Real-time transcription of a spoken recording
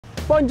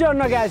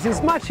Buongiorno guys,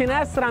 it's Marcin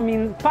Estra. I'm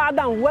in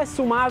Padang, West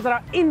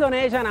Sumatra,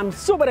 Indonesia, and I'm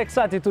super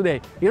excited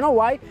today. You know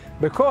why?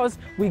 Because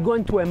we're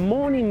going to a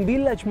morning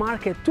village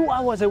market 2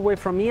 hours away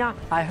from here.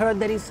 I heard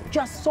there is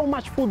just so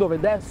much food over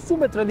there,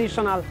 super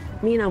traditional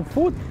Minang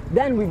food.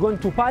 Then we're going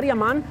to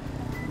Pariaman,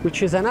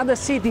 which is another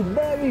city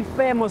very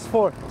famous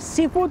for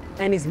seafood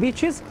and its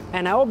beaches.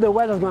 And I hope the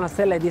weather's gonna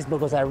stay like this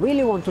because I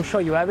really want to show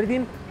you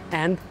everything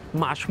and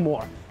much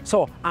more.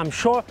 So I'm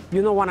sure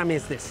you don't wanna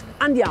miss this.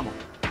 Andiamo!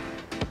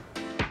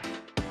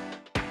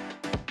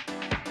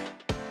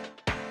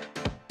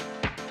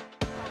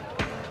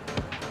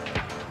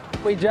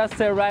 We just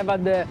arrived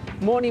at the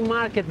morning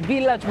market,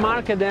 village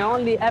market that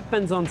only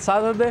happens on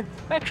Saturday.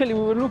 Actually,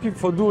 we were looking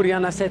for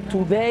durian. I said,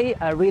 today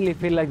I really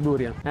feel like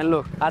durian. And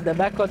look, at the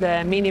back of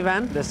the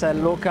minivan, there's a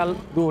local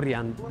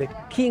durian, the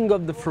king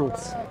of the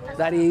fruits.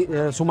 That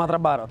is Sumatra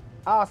Barat.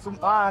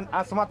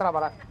 Sumatra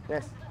Barat,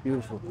 yes.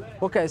 Beautiful.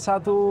 Okay,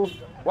 satu...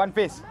 One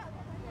piece.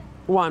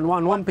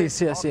 One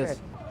piece, yes, okay.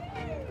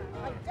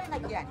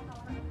 Yes.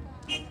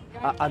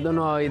 I don't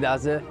know how he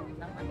does it.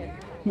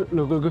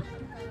 Look.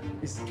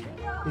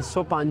 It's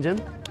so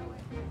pungent.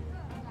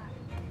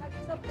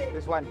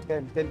 This one,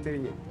 10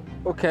 to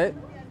Okay.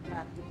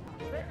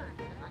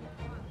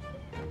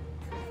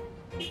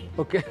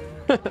 Okay.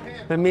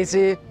 Let me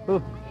see.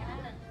 Oh.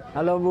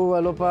 Hello, boo.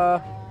 Hello, pa.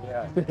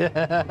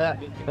 Yeah.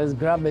 Let's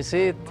grab a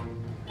seat.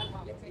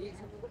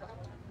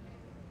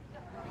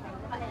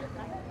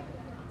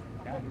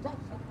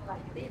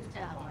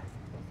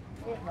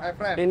 My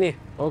friend. Ini.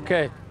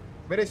 Okay.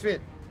 Very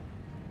sweet.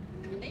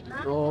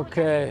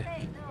 Okay.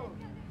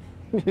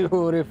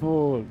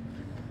 Beautiful.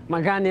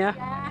 Makan ya?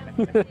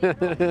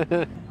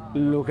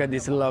 Look at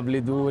this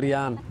lovely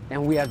durian.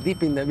 And we are deep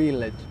in the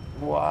village.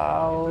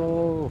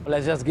 Wow.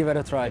 Let's just give it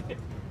a try.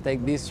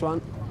 Take this one.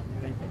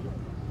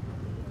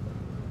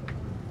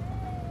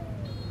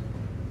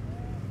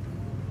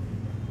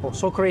 Oh,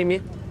 so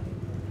creamy.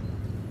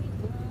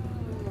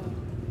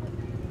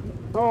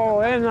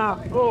 Oh,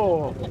 enak.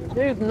 Oh,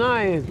 it's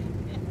nice.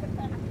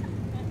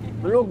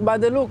 Look, by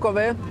the look of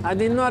it, I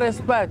did not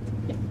expect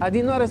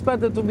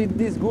it to be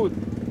this good.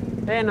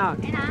 Enak.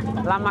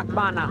 Lamak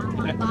bana.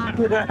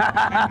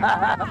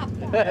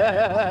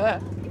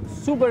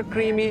 Super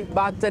creamy,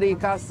 buttery,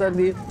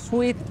 custardy,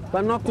 sweet,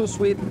 but not too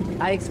sweet.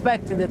 I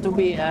expected it to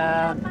be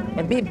a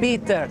bit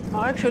bitter.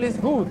 Oh, actually, it's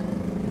good.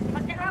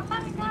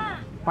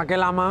 Pakai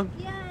lamang?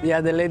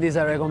 Yeah, the ladies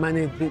are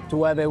recommending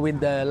to have it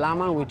with the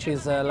lamang, which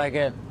is like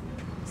a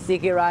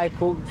sticky rice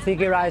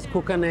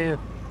cooked on a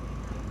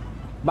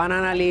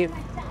banana leaf.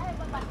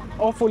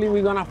 Hopefully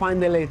we're gonna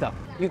find it later.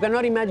 You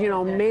cannot imagine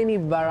how many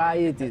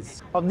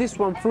varieties of this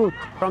one fruit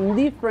from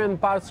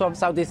different parts of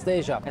Southeast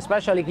Asia,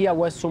 especially here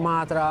West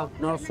Sumatra,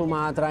 North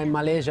Sumatra, and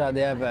Malaysia.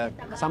 They have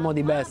some of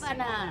the best.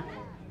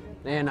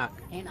 Enak.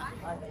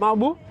 Mau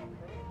bu?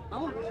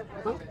 Mau?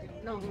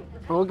 No.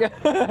 Okay.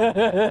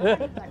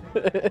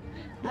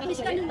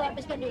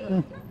 Habiskan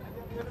dulu.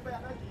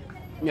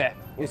 Yeah,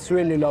 it's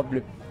really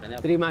lovely.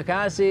 Terima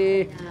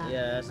kasih.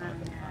 Yes.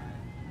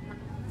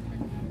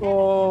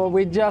 Oh,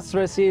 we just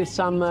received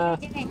some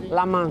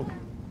lamang.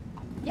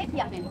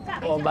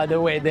 Oh, by the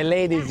way, the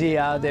ladies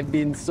here, they've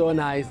been so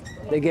nice.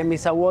 They gave me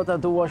some water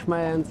to wash my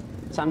hands,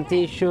 some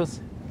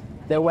tissues.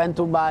 They went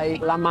to buy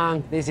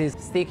lamang. This is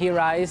sticky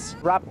rice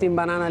wrapped in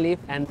banana leaf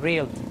and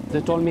grilled.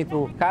 They told me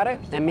to cut it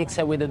and mix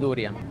it with the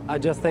durian. I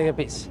just take a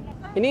piece.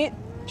 Ini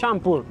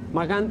campur,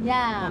 makan?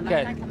 Ya,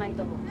 Okay. makan sama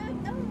itu.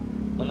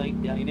 Kalau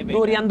yang ini beda.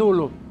 Durian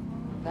dulu.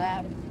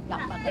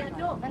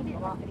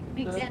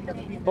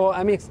 Oh,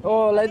 I mix.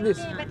 Oh, like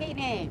this. Pakai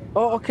ini.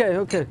 Oh, okay.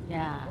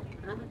 Ya.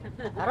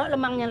 Taruh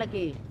lemangnya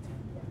lagi.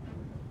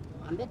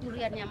 Ambil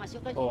duriannya,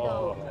 masukkan situ.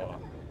 Oh.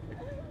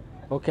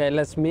 Okay,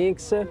 let's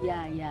mix.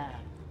 Ya.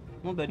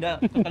 Mau beda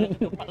kalau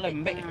ketupat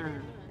lembek.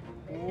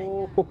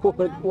 Oh,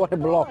 what a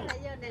block.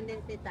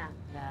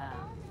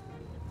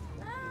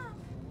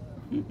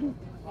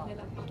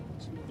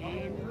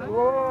 Ya.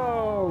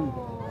 Wow.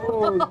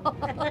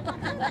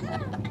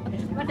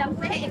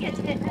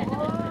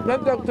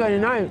 That's actually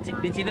nice.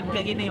 Diciduk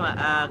kayak gini, Mak.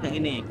 Kayak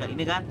gini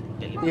kan?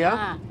 Kayak gini.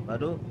 Yeah.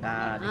 Baru,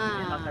 di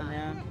sini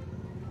makannya.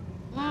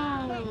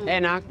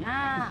 Enak.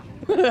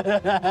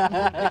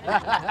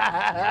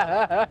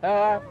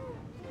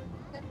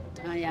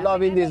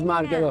 Loving this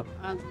market.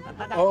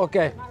 Oh,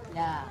 okay.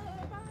 Ya.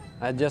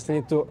 I just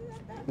need to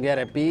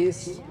get a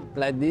piece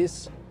like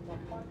this.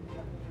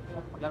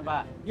 Pelan,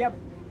 Pak. Yep.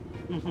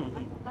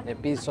 A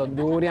piece of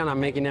durian. I'm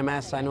making a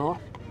mess, I know.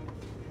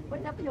 Si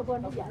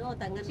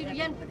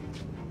Durian.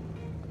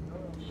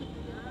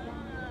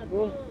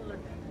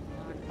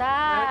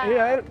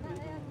 Yeah.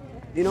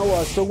 You know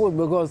what's so good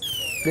because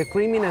the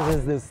creaminess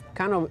is this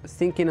kind of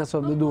stinkiness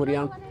of the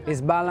durian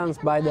is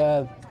balanced by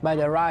the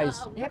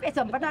rice.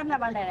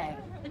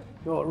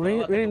 Oh,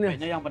 really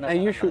nice.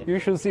 And you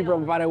should see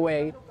from far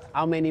away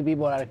how many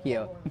people are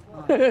here.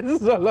 It's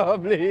so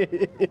lovely.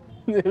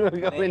 Look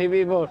how many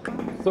people.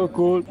 So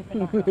cool.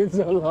 It's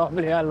so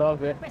lovely. I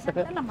love it.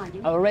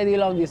 I already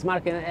love this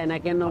market and I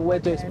cannot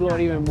wait to explore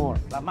even more.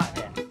 Lama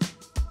ya?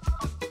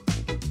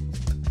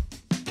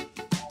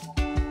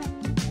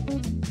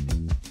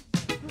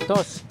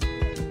 Tos.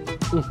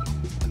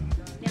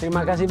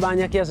 Terima kasih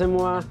banyak ya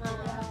semua.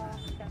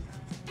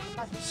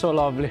 So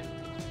lovely.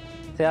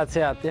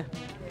 Sehat-sehat ya.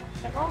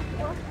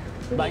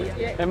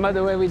 And by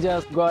the way, we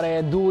just got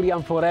a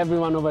durian for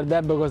everyone over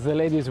there because the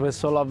ladies were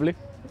so lovely.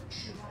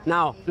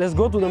 Now, let's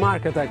go to the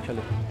market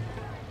actually.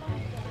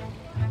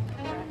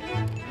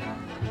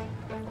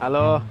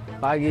 Halo,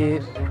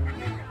 pagi.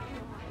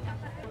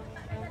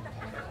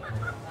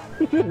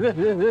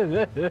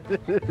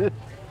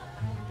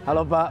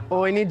 Halo Pak,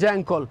 oh ini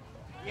jengkol.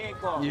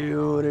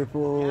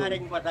 Beautiful.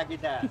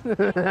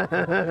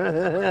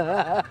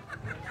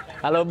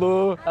 Halo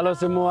Bu, halo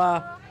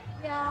semua.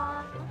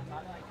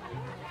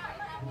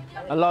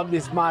 I love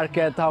this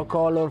market, how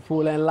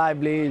colorful and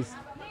lively it is.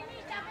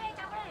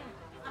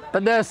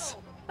 Pedas.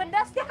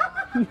 Pedas ya.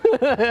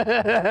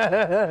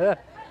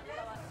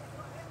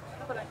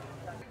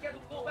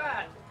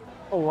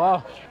 Oh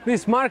wow,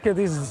 this market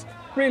is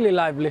really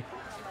lively.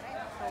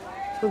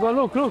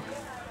 Look, look.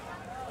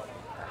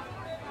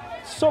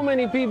 So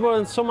many people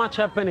and so much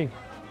happening.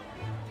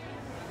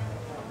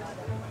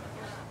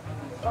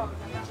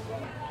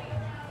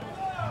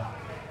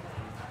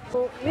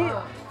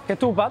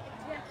 Ketupat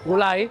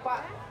Gulai.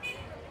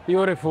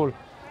 Beautiful.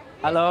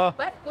 Hello.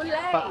 Ketupat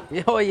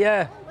Gulai. Oh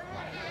yeah.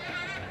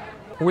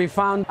 We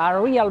found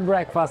a real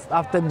breakfast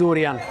after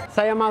durian.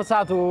 Saya mau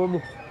satu, Bu.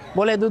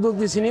 Boleh duduk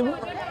di sini, Bu?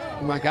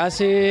 Terima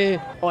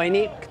kasih. Oh,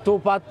 ini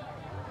ketupat.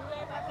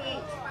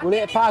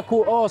 Boleh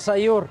paku, oh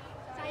sayur.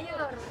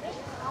 Sayur.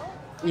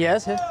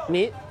 Yes,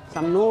 meat,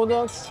 some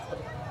noodles,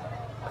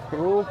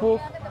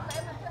 kerupuk.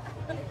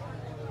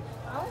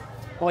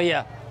 Oh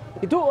iya.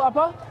 Itu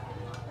apa?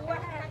 Kuah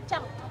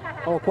kacang.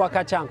 Oh, kuah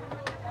kacang.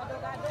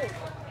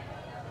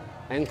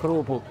 And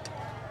kerupuk.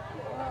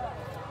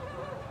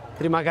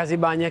 Terima kasih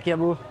banyak ya,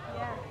 Bu.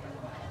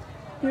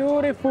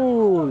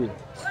 Beautiful.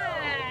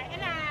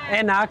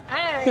 Enak.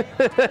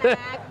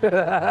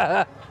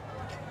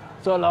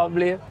 So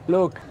lovely.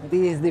 Look,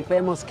 this is the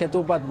famous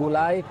Ketupat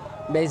Gulai,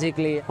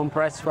 basically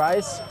compressed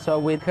rice, so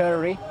with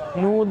curry,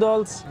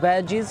 noodles,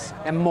 veggies,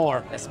 and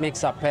more. Let's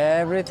mix up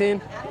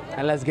everything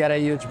and let's get a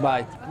huge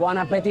bite.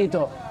 Buon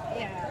appetito.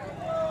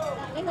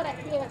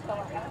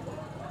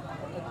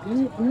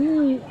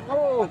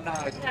 Oh.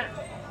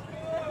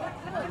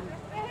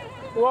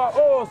 Wow,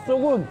 oh, so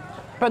good.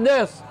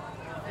 Pedas.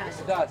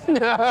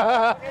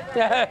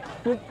 Yeah,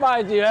 it's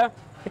spicy, yeah?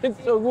 It's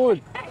so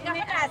good.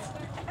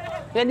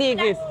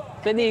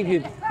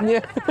 Sedikit.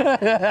 Yeah.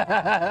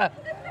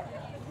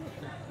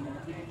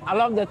 I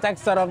love the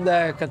texture of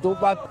the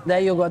ketupat. There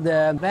you got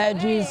the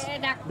veggies,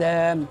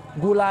 the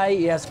gulai,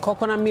 yes,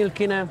 coconut milk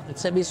in it.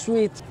 It's a bit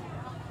sweet.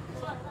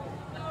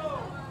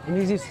 And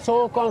this is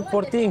so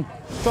comforting,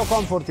 so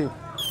comforting.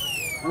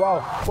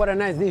 Wow, what a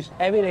nice dish.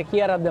 Having it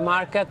here at the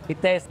market,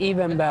 it tastes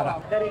even better.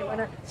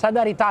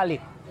 Sadar Italy.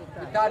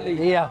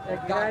 Yeah,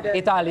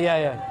 Italia,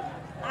 yeah.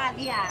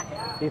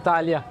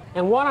 Italia.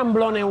 And what I'm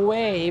blown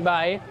away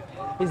by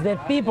is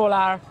that people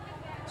are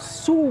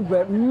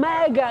super,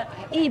 mega,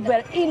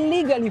 hyper,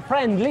 illegally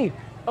friendly.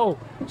 Oh,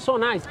 so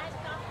nice.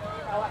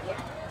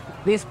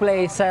 This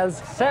place sells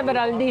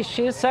several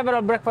dishes,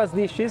 several breakfast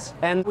dishes,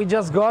 and we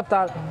just got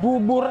a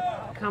Bubur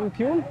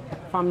Kampiun,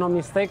 if I'm not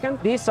mistaken.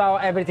 This is how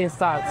everything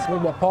starts,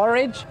 with the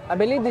porridge. I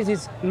believe this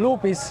is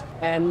lupis,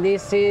 and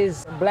this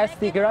is black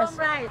sticky rice.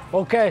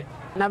 Okay.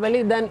 And I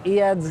believe then he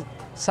adds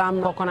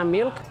some coconut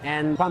milk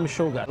and palm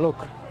sugar. Look,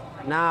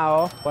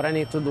 now what I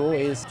need to do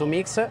is to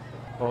mix it.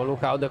 Oh,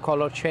 look how the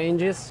color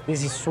changes.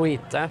 This is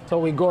sweet, eh? So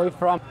we go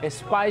from a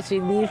spicy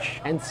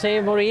dish and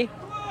savory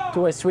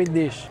to a sweet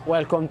dish.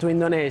 Welcome to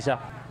Indonesia.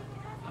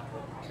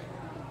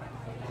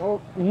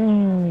 Oh,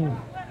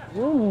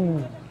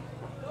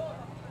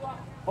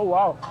 Oh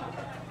wow,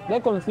 the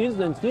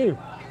consistency.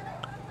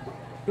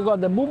 You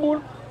got the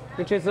bubur,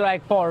 which is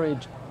like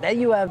porridge. Then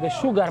you have the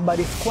sugar, but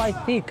it's quite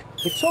thick.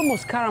 It's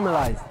almost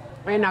caramelized.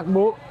 Enak,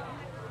 Bu.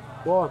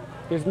 Wow,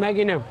 it's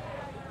making it.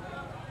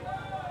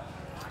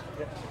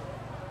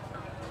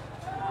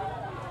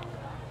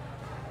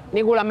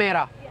 Ini gula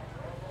merah.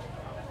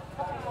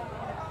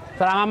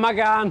 Selamat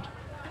makan.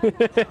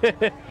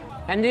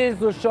 And this is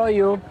to show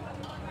you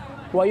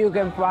what you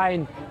can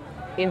find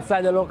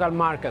inside the local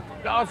market.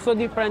 Lots of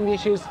different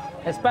dishes,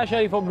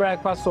 especially for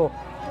breakfast. So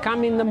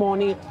come in the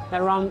morning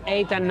around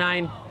 8 and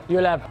 9.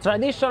 You'll have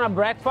traditional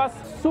breakfast,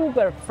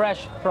 super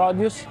fresh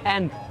produce,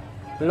 and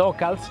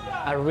locals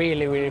are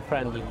really, really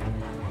friendly.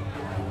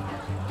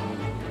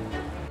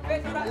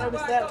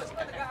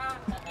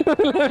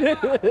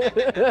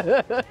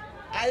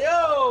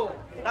 Ayo,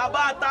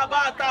 tabah.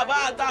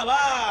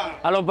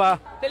 Halo Pak.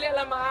 Terlihat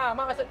lama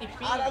masuk TV.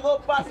 Ada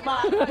gopas,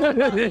 Mak.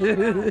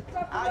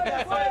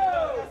 Agak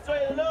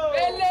suelo.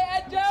 Pelek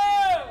aja.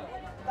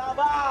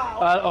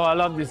 Tabah. Oh, I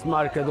love this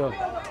market though.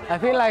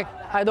 I feel like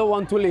I don't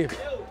want to leave.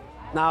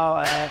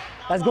 Now,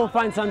 let's go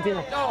find something.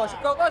 No,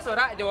 kau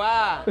sorak je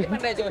wah.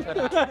 Pandai je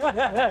sorak.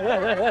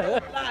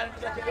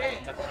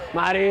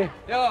 Mari.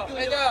 Yo,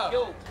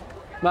 ayo.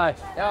 Bye.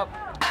 Yo.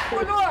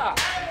 Kedua.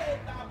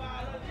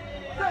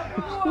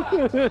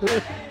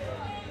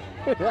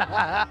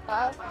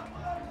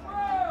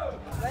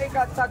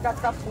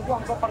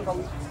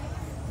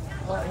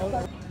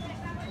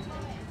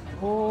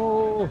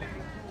 Oh,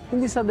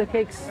 these are the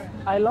cakes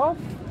I love,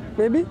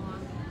 maybe.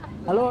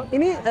 Halo,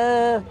 ini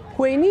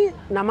kue ini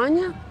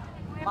namanya?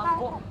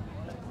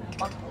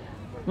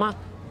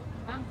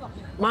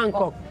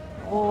 Mangkok.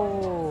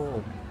 Oh,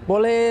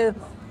 boleh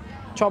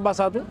coba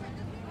satu?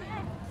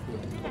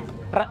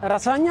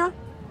 Rasanya?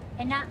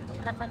 Enak,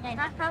 rasanya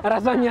enak.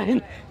 Rasanya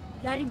ini.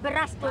 Dari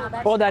beras tuh.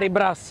 Oh, dari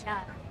beras.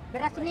 Ya,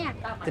 beras ini ya.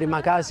 Terima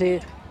kasih.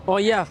 Oh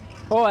iya.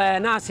 Oh,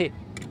 nasi.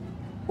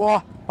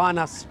 Wah,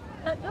 panas.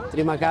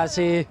 Terima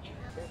kasih.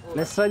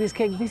 Let's try this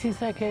cake. This is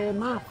like a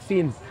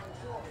muffin.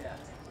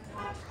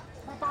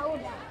 Tahu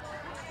dah.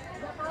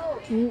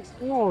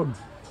 Oh,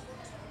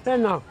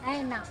 enak.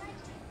 Enak.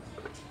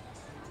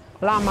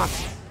 Lama.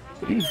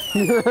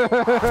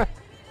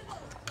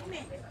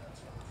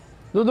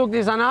 Duduk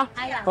di sana?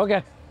 Ayo. Oke.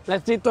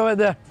 Let's sit over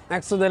there,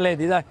 next to the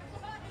lady. Dai.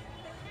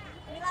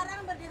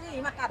 Dilarang berdiri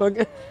makan.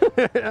 Oke.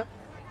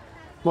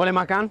 Boleh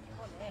makan?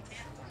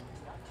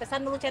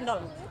 Pesan dulu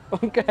cendol.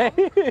 Okay.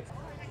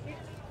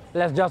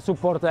 Let's just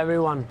support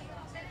everyone.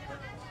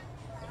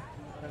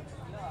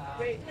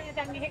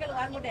 Canggihnya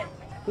keluar model.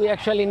 We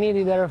actually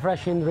needed a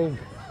refreshing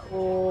drink.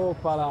 Oh,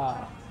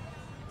 pala.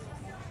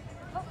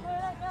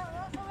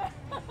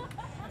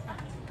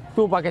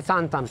 Tu pakai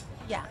santan.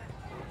 Ya.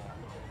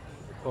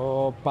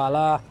 Oh,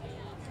 pala.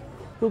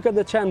 Look at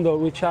the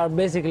cendol, which are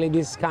basically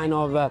this kind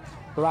of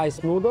rice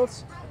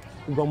noodles.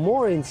 You got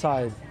more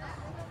inside.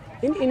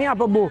 Ini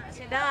apa, Bu?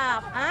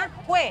 Sedap. Hah?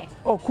 Kue.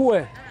 Oh,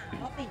 kue.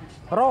 Roti.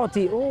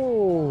 Roti,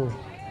 oh.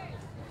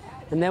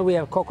 And then we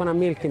have coconut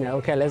milk in it.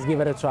 Okay, let's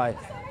give it a try.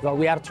 So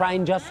we are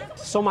trying just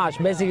so much,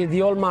 basically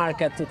the whole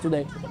market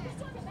today.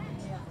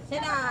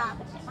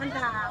 Sedap.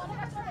 Mantap.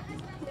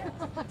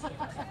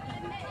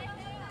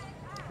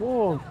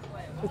 Oh,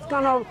 it's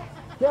kind of,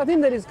 I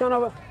think there is kind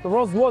of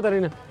rose water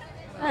in it.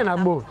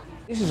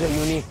 This is a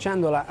unique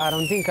cendol. I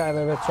don't think I've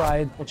ever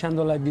tried a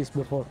cendol like this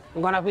before.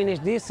 I'm gonna finish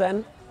this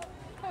and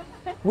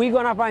we're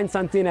gonna find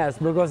something else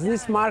because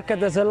this market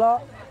has a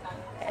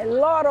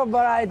lot of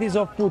varieties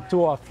of food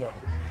to offer.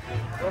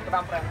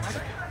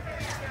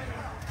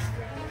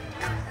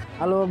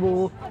 Halo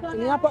Bu,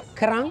 ini apa?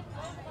 Kerang?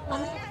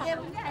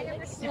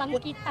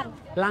 Langkitan.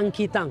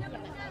 Langkitan.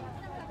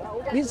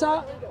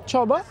 Bisa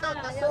coba?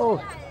 Oh,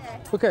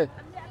 okay.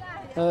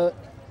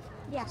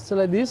 So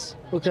like this?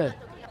 Okay.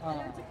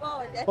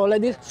 Oh,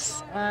 like this?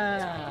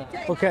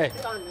 Okay.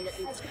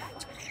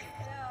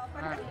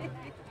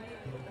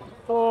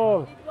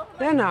 Oh,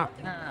 enak.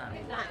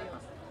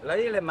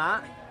 Lagi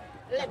lemak.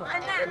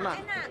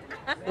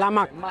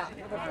 Lamak.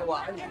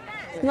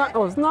 It's not,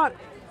 oh, it's not.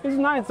 It's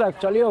nice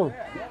actually. Oh.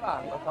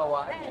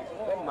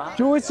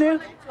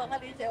 Juicy.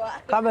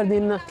 Covered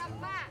in.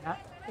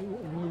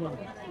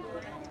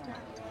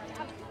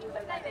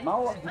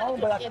 Mau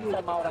berarti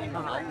sama orang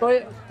Minang. Oh,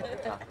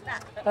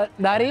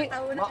 dari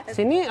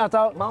sini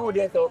atau? Mau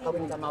dia tuh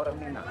kawin sama orang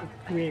Minang.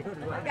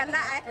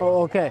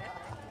 Oh, okay.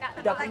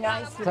 Udah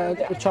punya istri.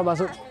 Saya coba.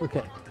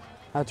 Okay.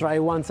 I'll try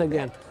once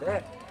again.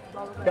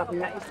 Udah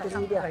punya istri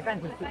dia.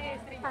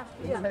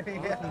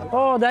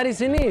 Oh, dari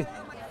sini.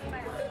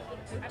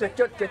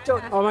 Kecut.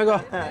 Oh my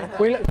God.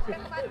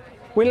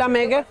 Will I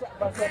make it?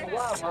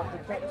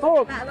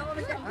 Oh,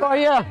 oh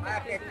yeah.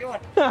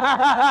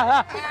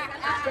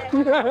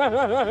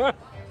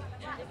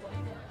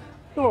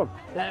 Oh,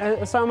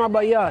 sama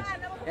bayar.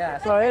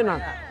 So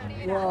enak.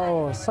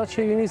 Wow, such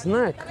a unique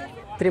snack.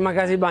 Terima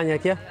kasih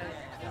banyak ya.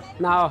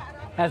 Now,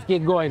 let's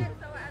keep going.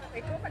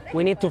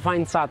 We need to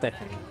find sate.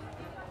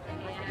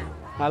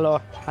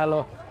 Halo.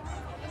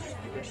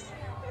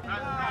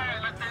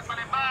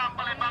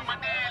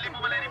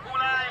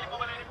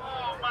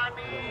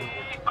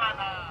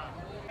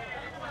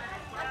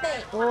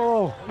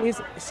 Oh, ini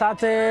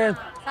sate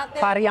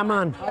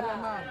Pariaman.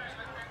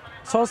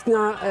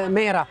 Sosnya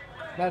merah.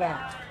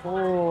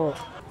 Oh,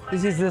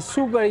 this is the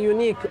super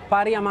unique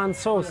Pariaman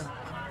sauce.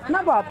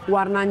 Kenapa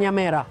warnanya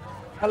merah?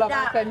 Kalau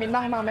pakai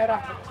Minang mah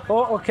merah.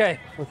 Oh, okay.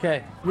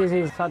 This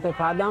is Sate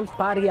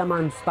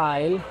Pariaman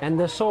style, and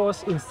the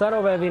sauce, instead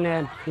of having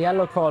a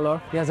yellow color,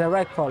 it has a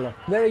red color.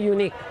 Very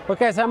unique.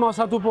 Okay, saya mau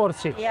satu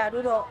porsi. Ya,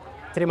 duduk.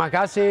 Terima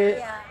kasih.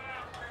 Ya.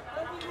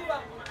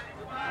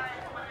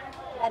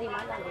 Dari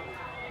mana?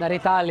 Dari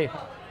Itali.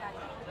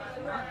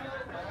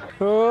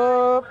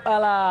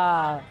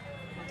 Hoppala!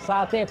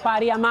 Sate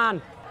Pariaman.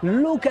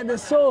 Look at the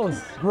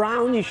sauce,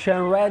 brownish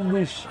and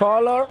reddish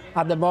color.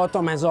 At the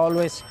bottom, as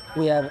always,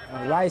 we have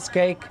a rice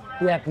cake,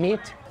 we have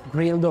meat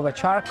grilled over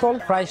charcoal,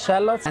 fried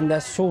shallots, and a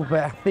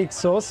super thick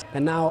sauce.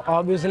 And now,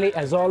 obviously,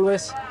 as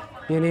always,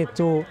 you need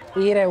to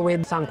eat it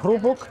with some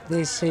kerupuk.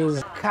 This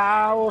is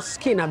cow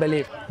skin, I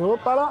believe.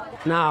 Hoppala.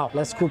 Now,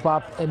 let's scoop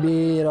up a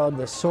bit of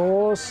the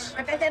sauce.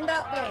 Pakai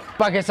sendok nih.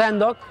 Pakai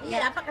sendok.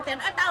 Iya, pakai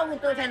sendok. Tahu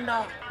itu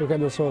sendok. Look at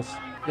the sauce.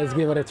 Let's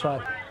give it a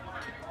try.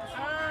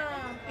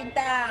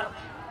 Pintar.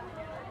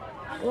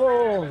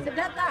 Oh,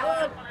 Sedap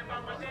tak?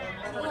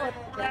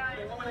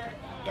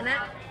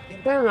 Enak.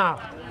 enak.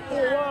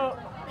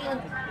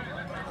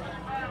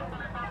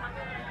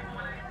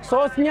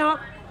 Sosnya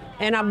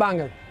enak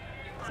banget.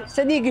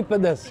 Sedikit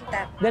pedas.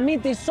 The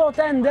meat is so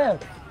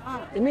tender.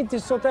 The meat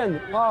is so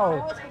tender.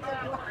 Wow.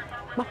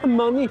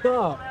 Mamma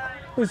mia.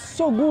 It's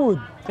so good.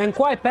 And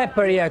quite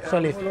peppery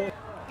actually.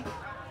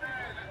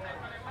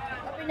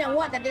 Tapi yang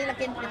gua tadi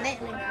lagi penek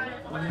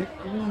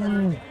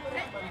nih.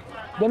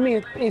 The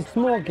meat is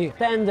smoky,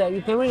 tender.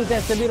 You can really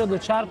taste a bit of the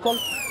charcoal,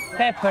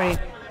 peppery.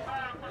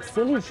 It's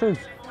delicious.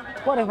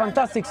 What a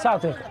fantastic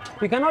satay.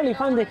 You can only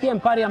find it here in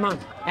Pariaman.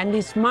 And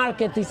this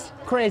market is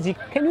crazy.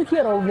 Can you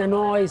hear all the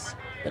noise,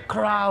 the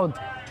crowd?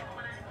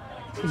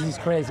 This is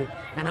crazy.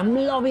 And I'm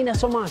loving it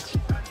so much.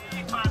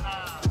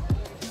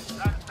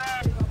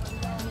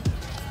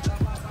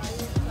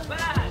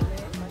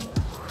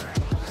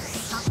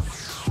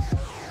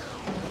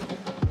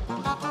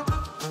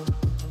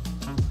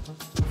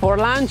 For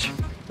lunch,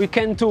 we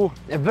came to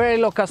a very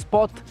local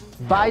spot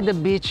by the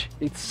beach.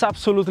 It's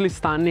absolutely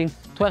stunning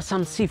to have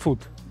some seafood.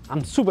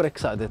 I'm super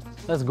excited.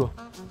 Let's go.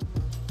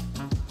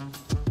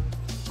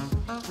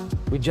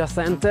 We just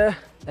enter.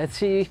 Let's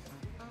see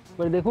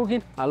where they're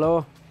cooking.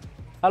 Hello.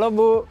 Hello,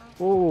 Boo.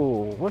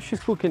 Oh, what she's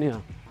cooking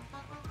here?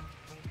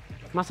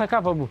 Masak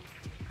apa, Bu?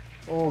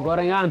 Oh,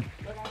 gorengan.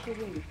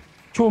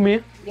 Cumi?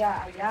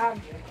 Ya, ayam.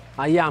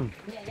 Ayam.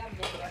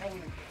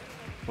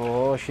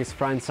 Oh, she's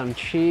frying some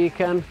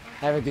chicken.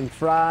 Everything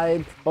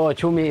fried. Oh,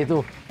 cumi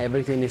itu.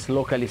 Everything is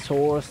locally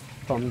sourced,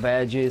 from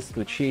veggies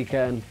to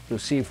chicken to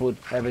seafood.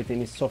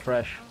 Everything is so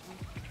fresh.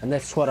 And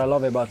that's what I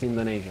love about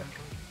Indonesia.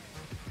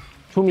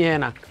 Cumi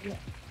enak.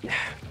 Yeah.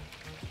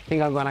 I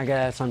think I'm gonna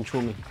get some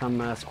cumi, some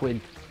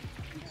squid.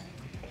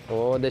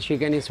 Oh, the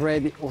chicken is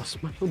ready. Oh,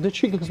 the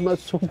chicken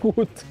smells so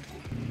good.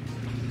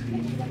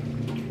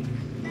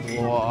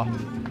 Wow.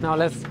 Now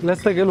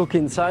let's take a look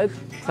inside.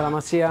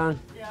 Selamat siang.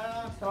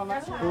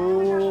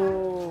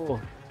 Oh,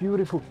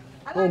 beautiful.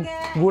 Oh,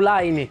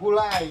 gulai ini.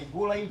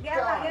 Gulai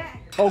ikan.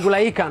 Oh,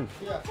 gulai ikan.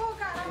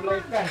 Gulai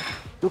ikan.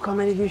 Look how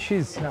many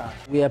dishes.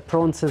 We have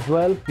prawns as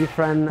well,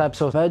 different types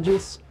of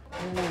veggies.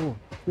 Oh,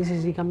 this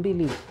is ikan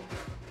bilis.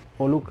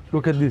 Oh,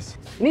 look at this.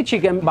 Ini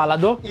chicken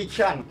balado.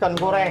 Ikan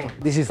goreng.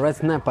 This is red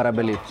snapper, I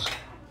believe.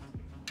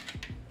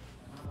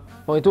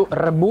 Oh, itu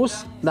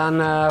rebus dan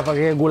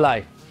pakai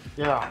gulai.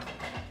 Ya.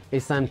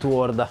 It's time to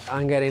order.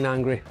 I'm getting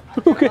hungry.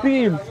 Look at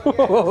him.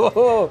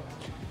 Oh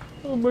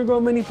my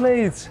God, many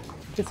plates.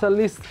 It's at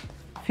least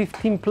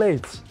 15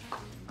 plates.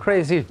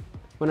 Crazy.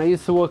 When I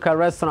used to work at a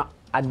restaurant,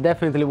 I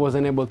definitely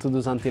wasn't able to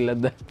do something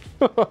like that.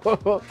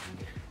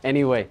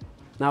 Anyway,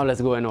 now let's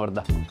go and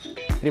order.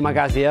 Terima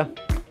kasih ya.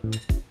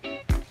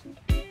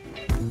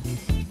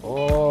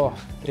 Oh,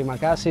 terima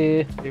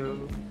kasih.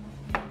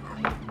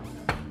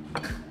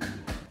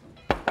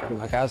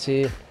 Terima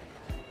kasih.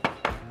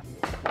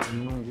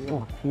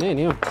 Oh,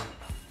 ini.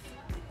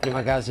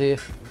 Terima kasih.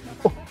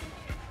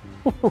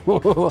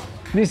 Oh.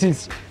 This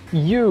is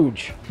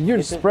huge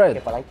spread.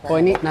 Oh,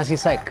 ini nasi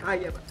sek.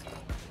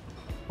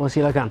 Oh,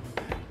 silakan.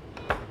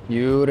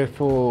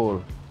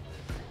 Beautiful.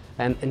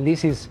 And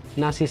this is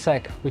nasi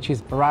sek, which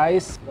is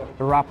rice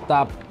wrapped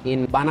up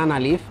in banana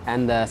leaf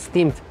and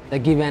steamed. They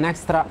give an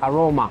extra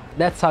aroma.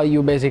 That's how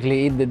you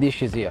basically eat the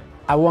dishes here.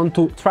 I want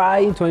to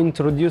try to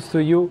introduce to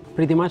you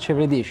pretty much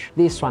every dish.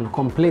 This one,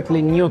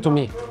 completely new to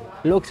me.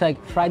 Looks like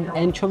fried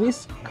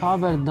anchovies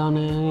covered on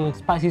a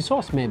spicy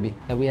sauce maybe.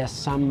 We have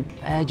some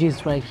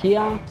veggies right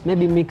here,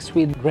 maybe mixed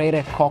with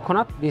grated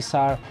coconut. These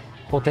are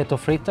potato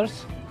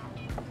fritters.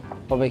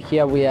 Over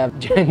here we have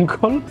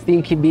jengkol,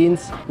 stinky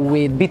beans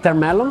with bitter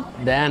melon,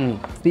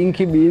 then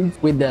stinky beans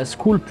with the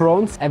school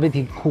prawns,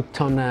 everything cooked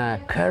on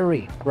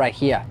curry right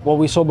here. What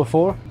we saw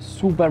before,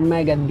 super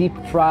mega deep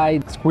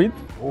fried squid.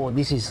 Oh,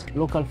 this is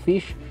local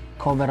fish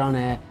covered on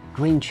a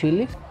green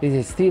chili. This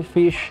is steel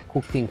fish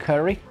cooked in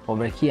curry.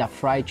 Over here,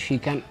 fried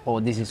chicken.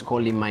 Oh, this is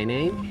calling my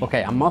name.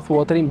 Okay, I'm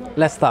mouth-watering.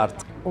 Let's start.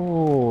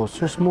 Oh,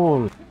 so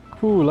small.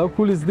 Cool, how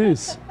cool is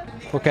this?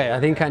 Okay, I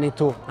think I need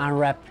to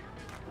unwrap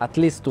at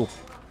least two.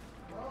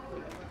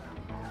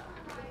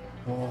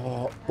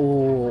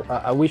 Oh,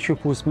 I wish you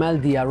could smell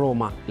the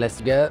aroma.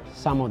 Let's get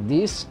some of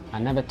this. I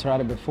never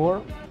tried it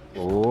before.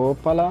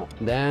 Opala.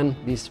 Then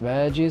these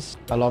veggies.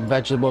 I love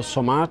vegetables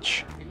so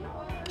much.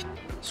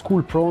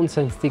 School prawns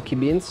and sticky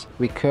beans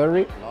with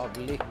curry.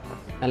 Lovely.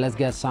 And let's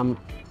get some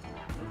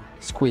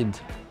squid.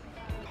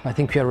 I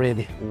think we are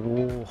ready.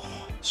 Oh,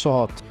 so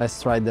hot.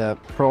 Let's try the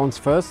prawns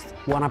first.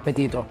 Buon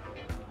appetito.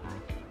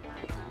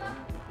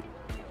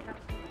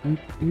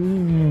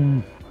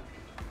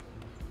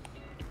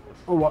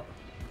 Oh, what?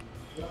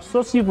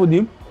 So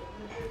seafoody.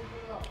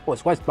 Oh,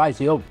 it's quite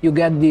spicy. Oh, you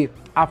get the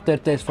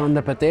aftertaste from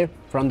the pate,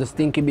 from the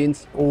stinky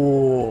beans.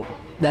 Oh,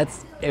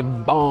 that's a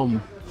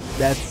bomb.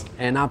 That's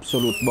an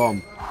absolute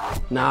bomb.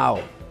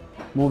 Now,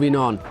 moving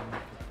on.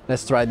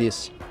 Let's try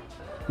this.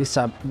 These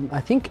are,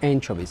 I think,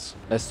 anchovies.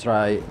 Let's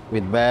try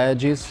with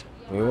veggies.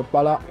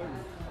 Opala.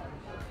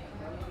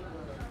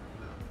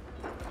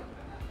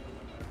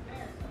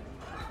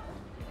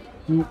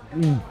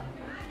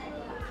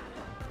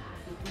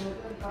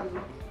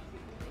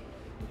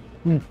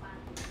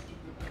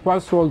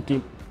 Quite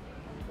salty.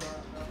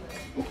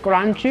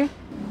 Crunchy.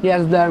 He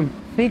has the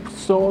thick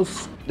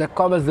sauce that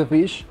covers the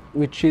fish,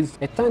 which is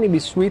a tiny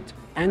bit sweet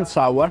and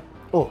sour.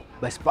 Oh,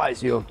 but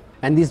spicy. Oh.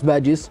 And these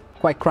veggies,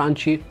 quite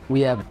crunchy.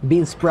 We have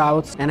bean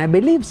sprouts and I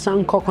believe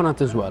some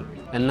coconut as well.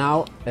 And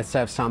now let's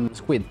have some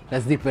squid.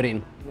 Let's dip it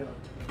in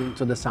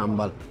into the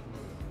sambal.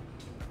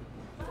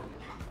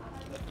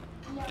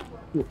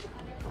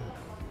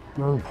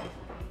 Mm.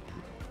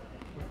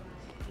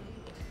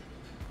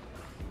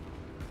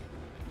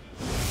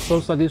 So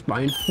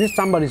satisfying. This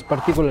sambal is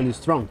particularly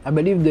strong. I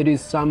believe there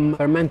is some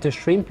fermented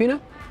shrimp in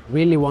it.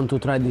 Really want to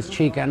try this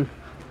chicken.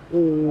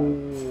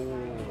 Ooh.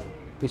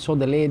 We saw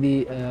the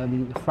lady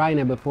frying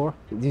it before.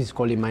 This is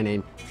calling my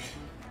name.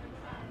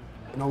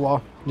 You know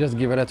what? Just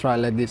give it a try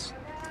like this.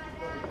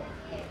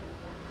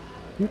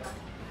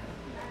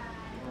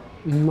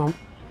 Mamma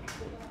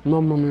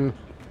mia.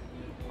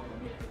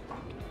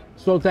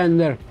 So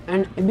tender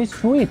and a bit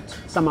sweet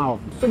somehow.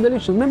 So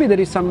delicious. Maybe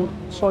there is some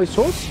soy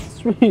sauce.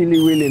 It's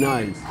really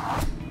nice.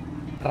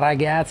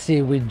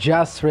 Ragazzi, we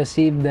just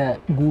received the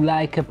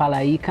Gulai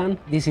Kepala Ikan.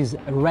 This is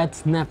red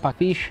snapper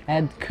fish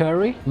head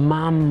curry.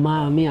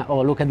 Mamma mia.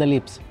 Oh, look at the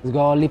lips. Let's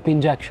go lip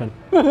injection.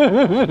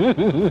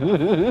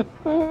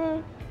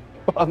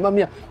 Mamma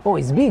mia. Oh,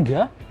 it's big,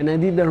 huh? And I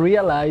didn't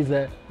realize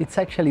it's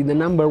actually the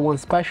 #1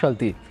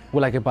 specialty,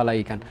 Gulai Kepala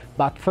Ikan.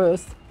 But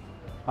first,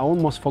 I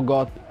almost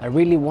forgot. I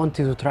really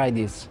wanted to try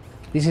this.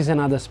 This is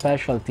another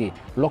specialty.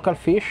 Local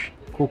fish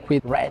cooked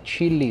with red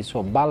chili,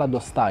 so balado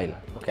style.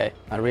 Okay,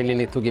 I really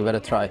need to give it a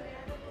try.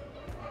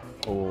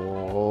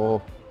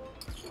 Oh,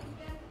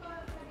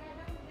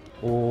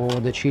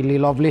 the chili,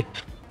 lovely.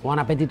 Buon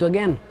appetito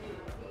again.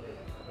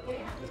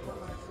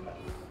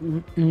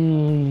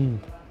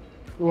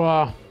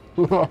 Wow.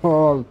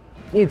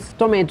 It's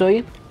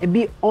tomatoey, a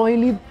bit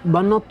oily,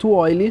 but not too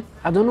oily.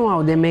 I don't know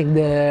how they make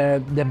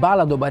the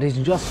balado, but it's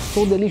just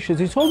so delicious.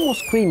 It's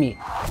almost creamy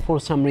for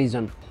some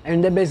reason.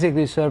 And they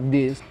basically serve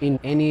this in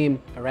any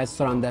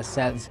restaurant that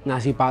sells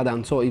nasi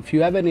padang. So if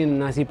you have it in a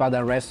nasi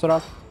padang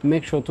restaurant,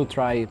 make sure to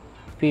try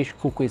fish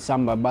cooked with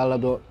sambal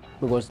balado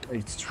because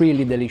it's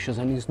really delicious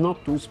and it's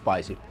not too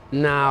spicy.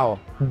 Now,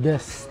 the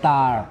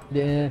star,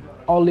 the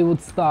Hollywood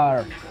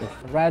star, the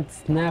red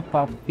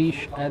snapper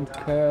fish head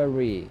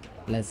curry.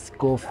 Let's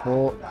go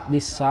for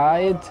this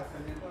side.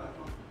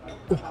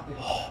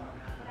 Oh,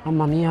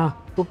 mamma mia,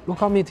 look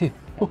how meaty.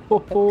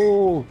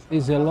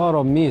 It's a lot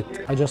of meat.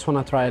 I just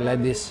want to try it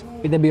like this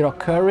with a bit of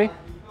curry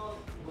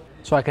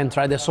so I can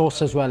try the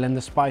sauce as well and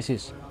the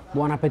spices.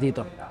 Buon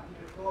appetito.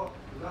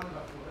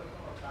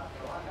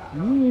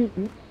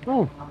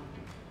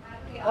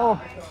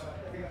 Oh,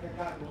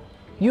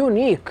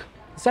 unique.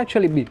 It's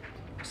actually a bit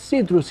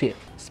citrusy,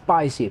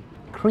 spicy,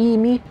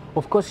 creamy.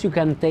 Of course, you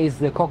can taste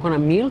the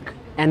coconut milk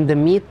and the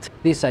meat.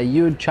 These are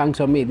huge chunks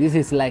of meat. This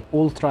is like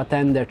ultra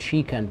tender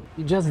chicken.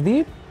 You just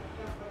dip.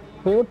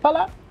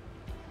 Pala.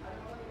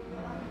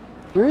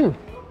 This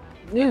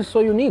is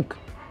so unique.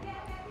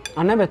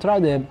 I never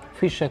tried a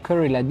fish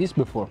curry like this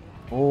before.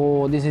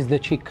 Oh, this is the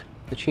cheek.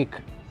 The cheek.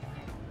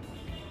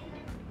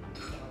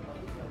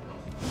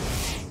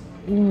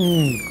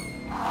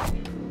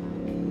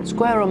 It's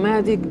quite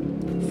aromatic,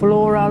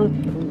 floral.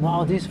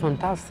 Wow, this is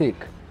fantastic.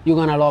 You're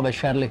gonna love it,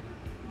 Shirley.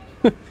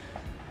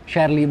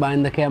 Shirley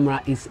behind the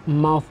camera is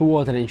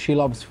mouth-watering. She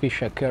loves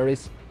fish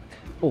curries.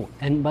 Oh,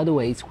 and by the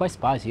way, it's quite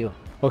spicy.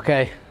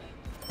 Okay,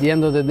 at the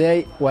end of the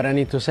day, what I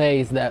need to say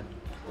is that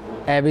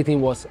everything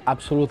was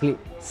absolutely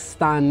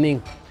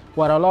stunning.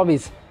 What I love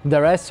is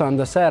the restaurant,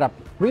 the setup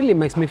really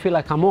makes me feel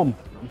like I'm home.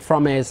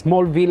 From a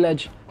small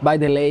village by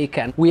the lake,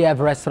 and we have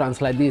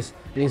restaurants like this.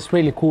 And it's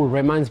really cool,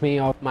 reminds me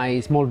of my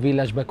small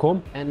village back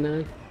home.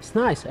 And it's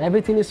nice,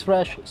 everything is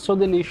fresh, so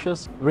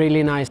delicious,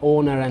 really nice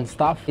owner and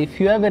stuff. If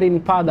you're ever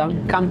in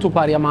Padang, come to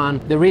Pariaman.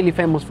 They're really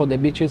famous for the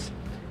beaches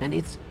and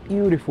it's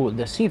beautiful.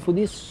 The seafood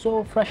is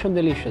so fresh and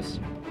delicious.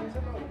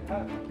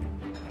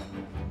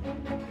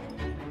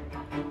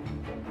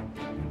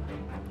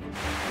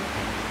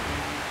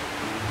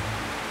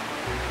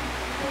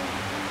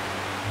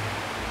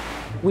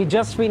 We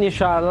just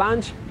finished our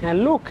lunch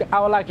and look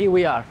how lucky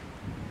we are.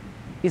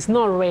 It's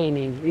not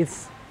raining,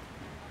 it's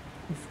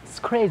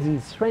crazy,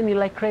 it's raining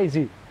like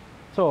crazy.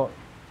 So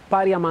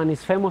Pariaman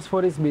is famous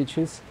for its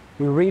beaches.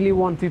 We really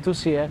wanted to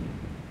see it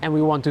and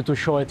we wanted to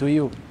show it to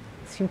you.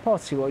 It's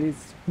impossible,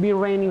 it's been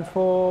raining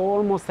for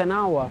almost an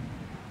hour.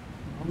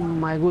 Oh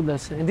my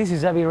goodness, and this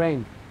is heavy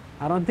rain.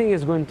 I don't think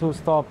it's going to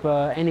stop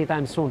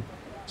anytime soon.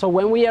 So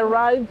when we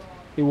arrived,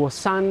 it was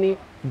sunny,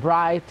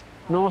 bright,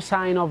 no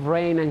sign of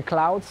rain and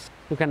clouds.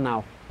 Look at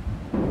now.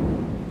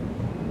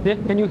 Yeah,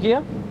 can you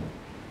hear?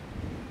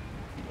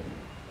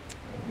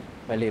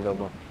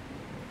 Unbelievable.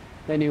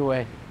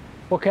 Anyway,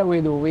 what can we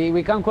do?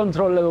 We can't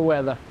control the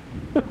weather.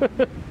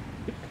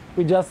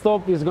 We just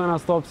hope it's gonna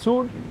stop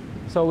soon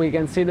so we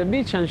can see the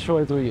beach and show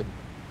it to you.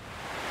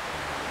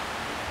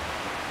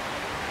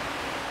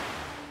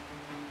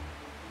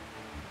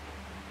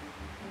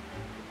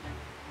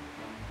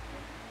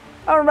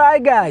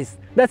 Alright guys,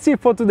 that's it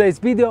for today's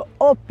video.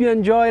 Hope you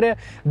enjoyed it.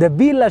 The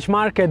village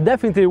market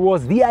definitely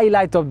was the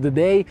highlight of the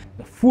day.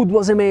 The food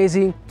was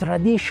amazing,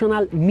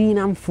 traditional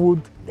Minang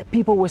food, The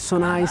people were so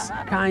nice,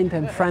 kind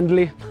and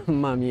friendly.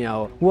 Mamma mia,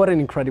 what an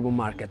incredible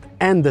market.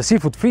 And the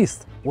seafood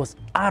feast was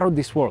out of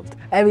this world.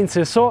 Having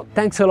said so,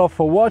 thanks a lot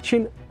for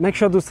watching. Make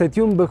sure to stay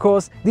tuned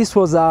because this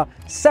was a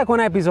second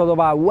episode of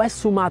our West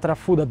Sumatra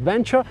food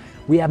adventure.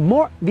 We have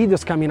more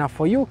videos coming up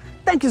for you.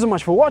 Thank you so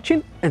much for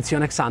watching and see you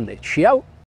next Sunday. Ciao!